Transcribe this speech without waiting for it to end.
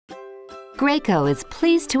Graco is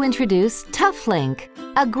pleased to introduce Tuff Link,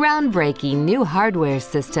 a groundbreaking new hardware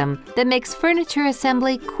system that makes furniture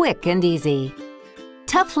assembly quick and easy.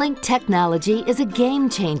 Tuff Link technology is a game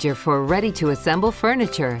changer for ready-to-assemble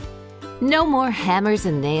furniture. No more hammers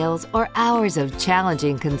and nails or hours of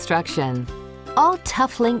challenging construction. All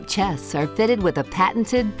Tuff Link chests are fitted with a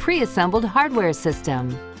patented pre-assembled hardware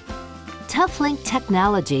system. Tuff Link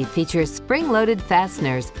technology features spring-loaded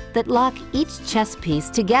fasteners that lock each chest piece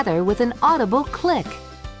together with an audible click.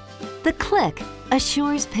 The click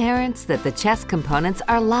assures parents that the chest components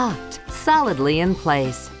are locked solidly in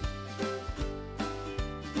place.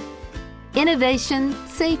 Innovation,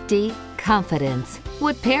 safety, confidence.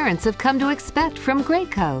 What parents have come to expect from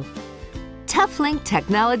Graco. Tuff Link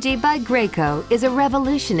technology by Graco is a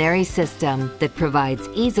revolutionary system that provides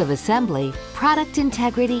ease of assembly, product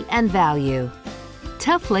integrity, and value.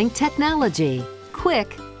 Tuff Link technology,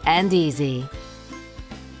 quick and easy.